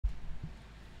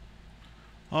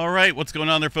All right, what's going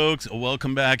on there, folks?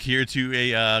 Welcome back here to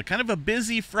a kind of a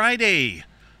busy Friday.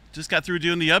 Just got through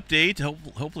doing the update.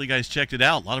 Hopefully, you guys checked it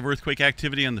out. A lot of earthquake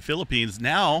activity in the Philippines.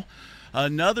 Now,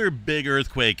 another big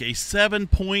earthquake, a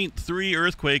 7.3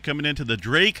 earthquake coming into the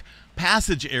Drake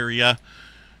Passage area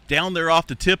down there off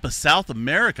the tip of South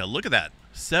America. Look at that,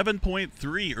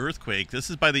 7.3 earthquake. This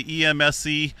is by the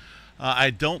EMSC. I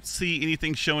don't see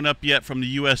anything showing up yet from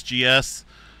the USGS.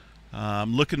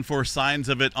 I'm looking for signs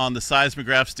of it on the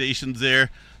seismograph stations there.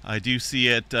 I do see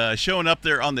it showing up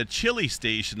there on the Chile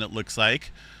station, it looks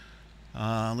like.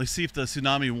 Let's see if the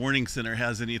Tsunami Warning Center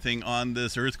has anything on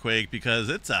this earthquake, because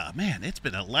it's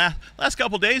been a last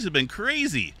couple days have been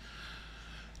crazy.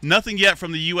 Nothing yet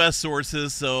from the U.S.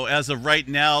 sources, so as of right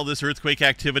now, this earthquake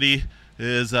activity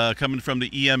is coming from the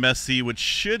EMSC, which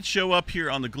should show up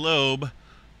here on the globe.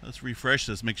 Let's refresh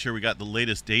this, make sure we got the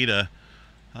latest data.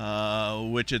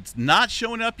 Which it's not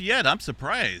showing up yet. I'm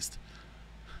surprised,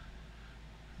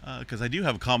 because I do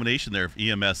have a combination there of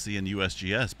EMSC and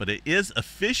USGS, but it is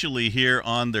officially here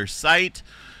on their site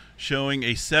showing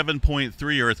a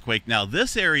 7.3 earthquake. Now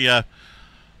this area,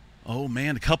 oh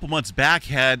man, a couple months back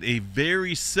had a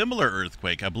very similar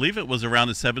earthquake. I believe it was around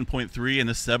a 7.3 and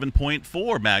a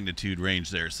 7.4 magnitude range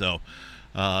there. So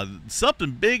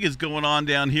something big is going on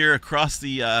down here across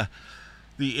the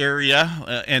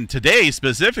area, and today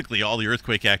specifically, all the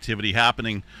earthquake activity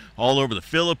happening all over the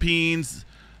Philippines.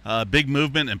 Big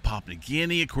movement in Papua New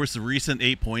Guinea, of course the recent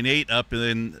 8.8 up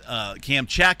in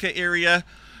Kamchatka area.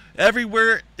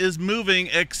 Everywhere is moving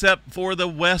except for the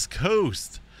west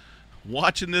coast.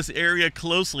 Watching this area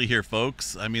closely here,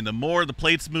 folks. I mean, the more the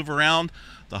plates move around,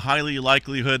 the highly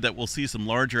likelihood that we'll see some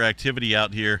larger activity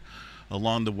out here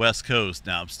along the west coast.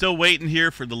 Now I'm still waiting here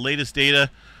for the latest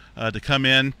data to come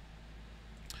in.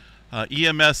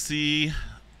 EMSC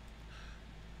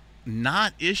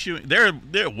not issuing. There.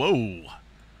 Whoa,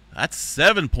 that's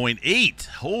 7.8.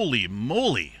 Holy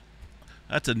moly,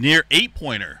 that's a near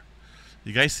 8-pointer.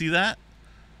 You guys see that?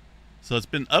 So it's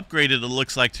been upgraded, it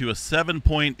looks like, to a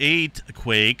 7.8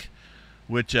 quake,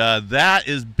 which that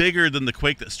is bigger than the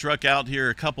quake that struck out here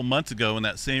a couple months ago in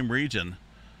that same region.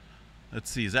 Let's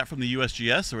see, is that from the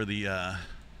USGS or the?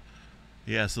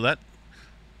 Yeah, so that.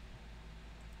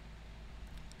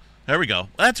 There we go.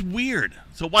 That's weird.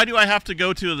 So why do I have to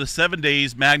go to the 7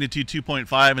 days magnitude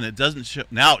 2.5 and it doesn't show?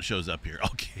 Now it shows up here.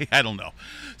 Okay, I don't know.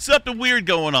 Something weird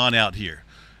going on out here.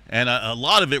 And a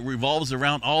lot of it revolves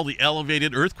around all the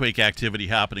elevated earthquake activity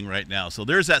happening right now. So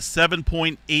there's that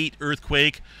 7.8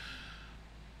 earthquake.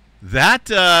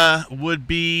 That would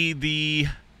be the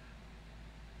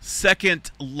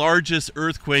second largest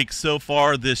earthquake so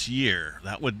far this year.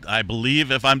 That would, I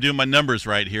believe, if I'm doing my numbers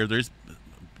right here, there's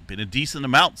been a decent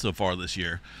amount so far this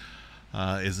year,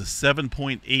 is a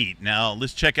 7.8. Now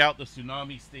let's check out the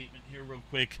tsunami statement here real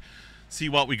quick, see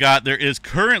what we got. There is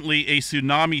currently a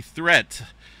tsunami threat.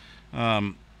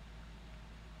 Hold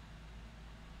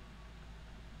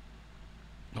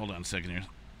on a second here.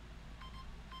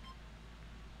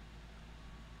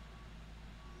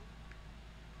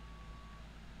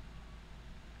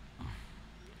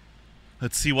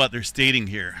 Let's see what they're stating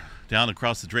here down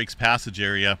across the Drake's Passage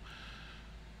area.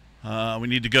 We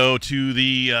need to go to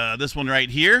the this one right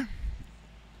here.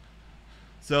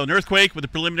 So an earthquake with a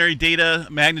preliminary data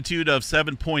magnitude of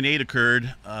 7.8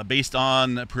 occurred. Based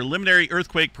on preliminary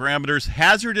earthquake parameters,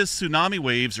 hazardous tsunami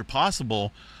waves are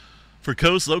possible for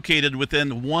coasts located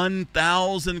within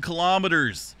 1,000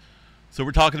 kilometers. So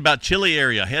we're talking about Chile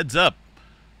area. Heads up.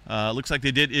 Looks like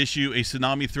they did issue a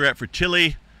tsunami threat for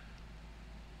Chile.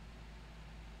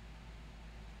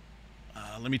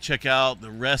 Let me check out the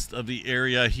rest of the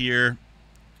area here.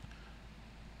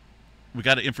 We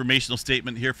got an informational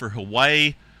statement here for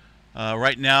Hawaii.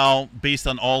 Right now, based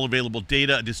on all available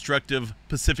data, a destructive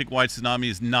Pacific-wide tsunami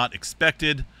is not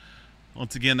expected.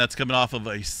 Once again, that's coming off of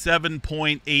a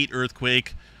 7.8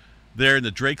 earthquake there in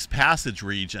the Drake's Passage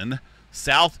region,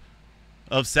 south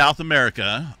of South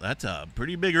America. That's a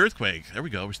pretty big earthquake. There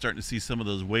we go. We're starting to see some of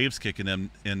those waves kicking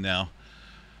in now.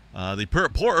 The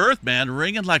poor Earth, man,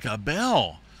 ringing like a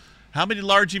bell. How many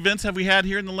large events have we had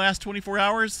here in the last 24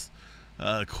 hours?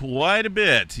 Quite a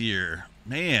bit here.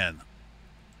 Man,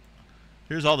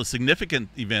 here's all the significant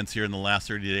events here in the last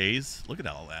 30 days. Look at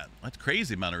all that. That's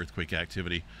crazy amount of earthquake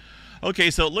activity. Okay,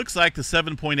 so it looks like the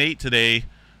 7.8 today,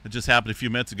 that just happened a few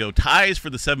minutes ago, ties for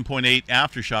the 7.8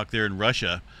 aftershock there in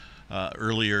Russia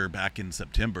earlier back in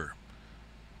September.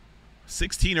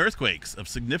 16 earthquakes of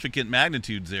significant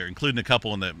magnitudes there, including a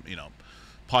couple in the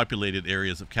populated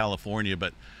areas of California.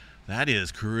 But that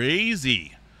is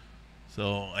crazy.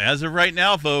 So as of right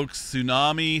now, folks,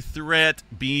 tsunami threat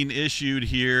being issued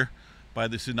here by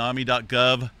the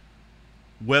tsunami.gov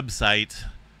website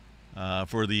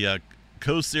for the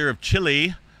coast there of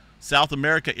Chile, South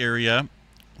America area.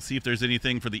 See if there's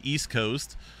anything for the East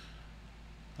Coast.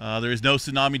 There is no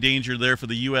tsunami danger there for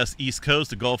the U.S. East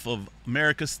Coast, the Gulf of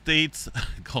America states,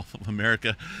 Gulf of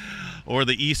America, or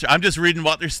the Eastern. I'm just reading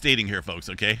what they're stating here, folks,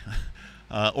 okay?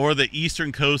 Or the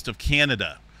eastern coast of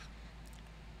Canada.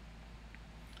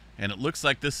 And it looks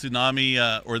like this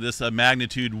tsunami or this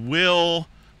magnitude will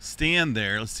stand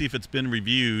there. Let's see if it's been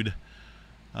reviewed.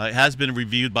 It has been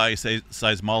reviewed by a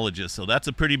seismologist, so that's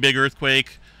a pretty big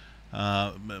earthquake.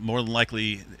 More than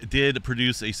likely it did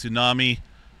produce a tsunami.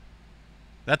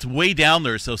 That's way down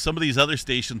there, so some of these other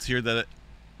stations here that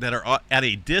are at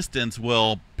a distance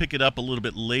will pick it up a little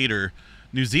bit later.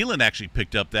 New Zealand actually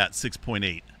picked up that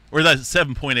 6.8, or that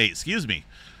 7.8, excuse me.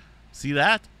 See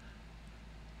that?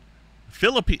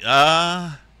 Philippines,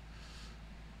 hard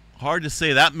to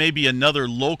say. That may be another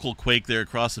local quake there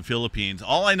across the Philippines.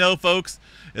 All I know, folks,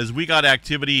 is we got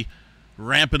activity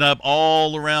ramping up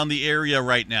all around the area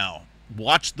right now.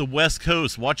 Watch the West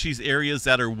Coast. Watch these areas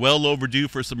that are well overdue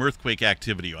for some earthquake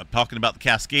activity. I'm talking about the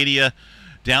Cascadia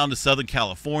down to Southern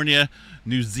California.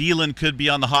 New Zealand could be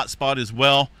on the hot spot as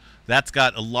well. That's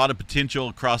got a lot of potential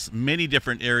across many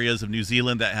different areas of New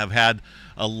Zealand that have had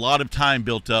a lot of time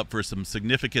built up for some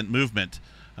significant movement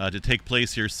to take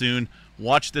place here soon.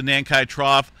 Watch the Nankai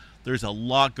Trough. There's a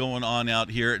lot going on out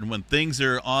here, and when things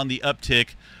are on the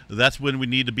uptick, that's when we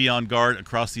need to be on guard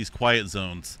across these quiet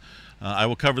zones. I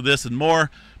will cover this and more,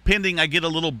 pending I get a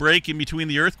little break in between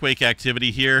the earthquake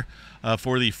activity here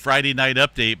for the Friday night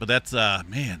update. But that's,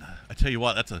 man, I tell you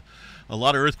what, that's a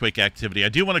lot of earthquake activity. I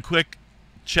do want to quick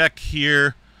check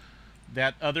here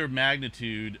that other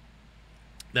magnitude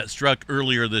that struck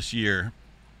earlier this year.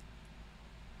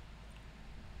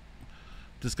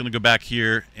 Just going to go back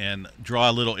here and draw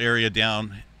a little area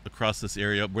down across this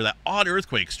area where that odd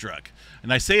earthquake struck.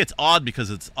 And I say it's odd because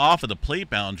it's off of the plate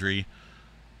boundary.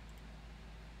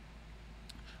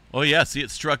 Oh yeah, see, it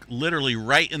struck literally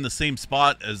right in the same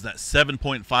spot as that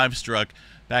 7.5 struck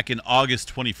back in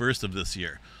August 21st of this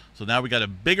year. So now we got a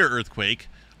bigger earthquake,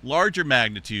 larger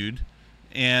magnitude,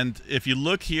 and if you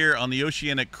look here on the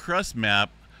oceanic crust map,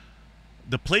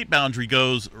 the plate boundary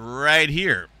goes right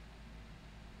here.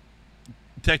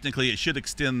 Technically, it should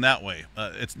extend that way.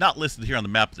 It's not listed here on the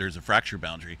map. There's a fracture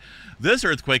boundary. This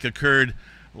earthquake occurred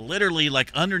literally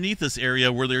like underneath this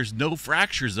area where there's no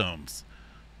fracture zones.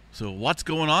 So what's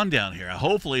going on down here?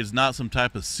 Hopefully it's not some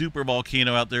type of super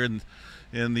volcano out there in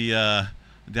the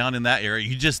down in that area.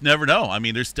 You just never know. I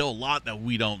mean, there's still a lot that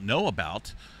we don't know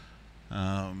about.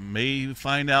 May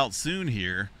find out soon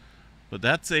here. But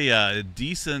that's a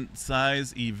decent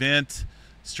size event,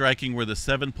 striking where the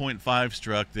 7.5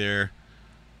 struck there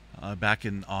back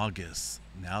in August.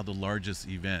 Now the largest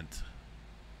event.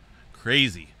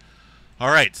 Crazy.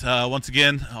 All right. Once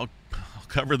again, I'll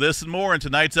cover this and more in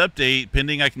tonight's update,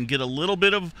 pending I can get a little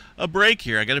bit of a break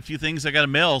here. I got a few things I got to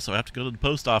mail, so I have to go to the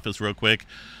post office real quick.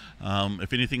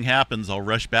 If anything happens, I'll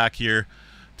rush back here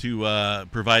to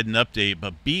provide an update.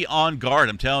 But be on guard.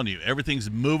 I'm telling you,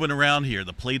 everything's moving around here.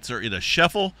 The plates are in a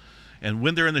shuffle, and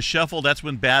when they're in the shuffle, that's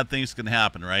when bad things can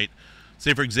happen, right?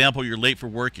 Say, for example, you're late for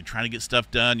work, you're trying to get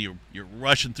stuff done, you're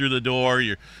rushing through the door,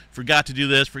 you forgot to do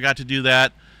this, forgot to do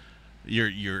that,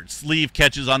 your sleeve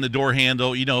catches on the door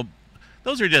handle. You know,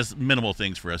 those are just minimal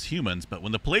things for us humans, but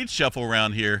when the plates shuffle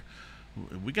around here,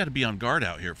 we got to be on guard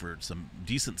out here for some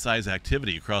decent size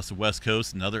activity across the West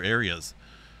Coast and other areas.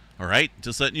 All right,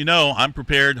 just letting you know, I'm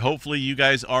prepared. Hopefully you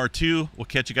guys are too. We'll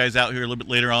catch you guys out here a little bit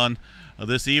later on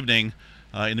this evening.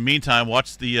 In the meantime,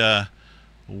 watch the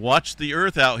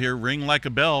Earth out here ring like a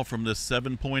bell from this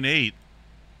 7.8.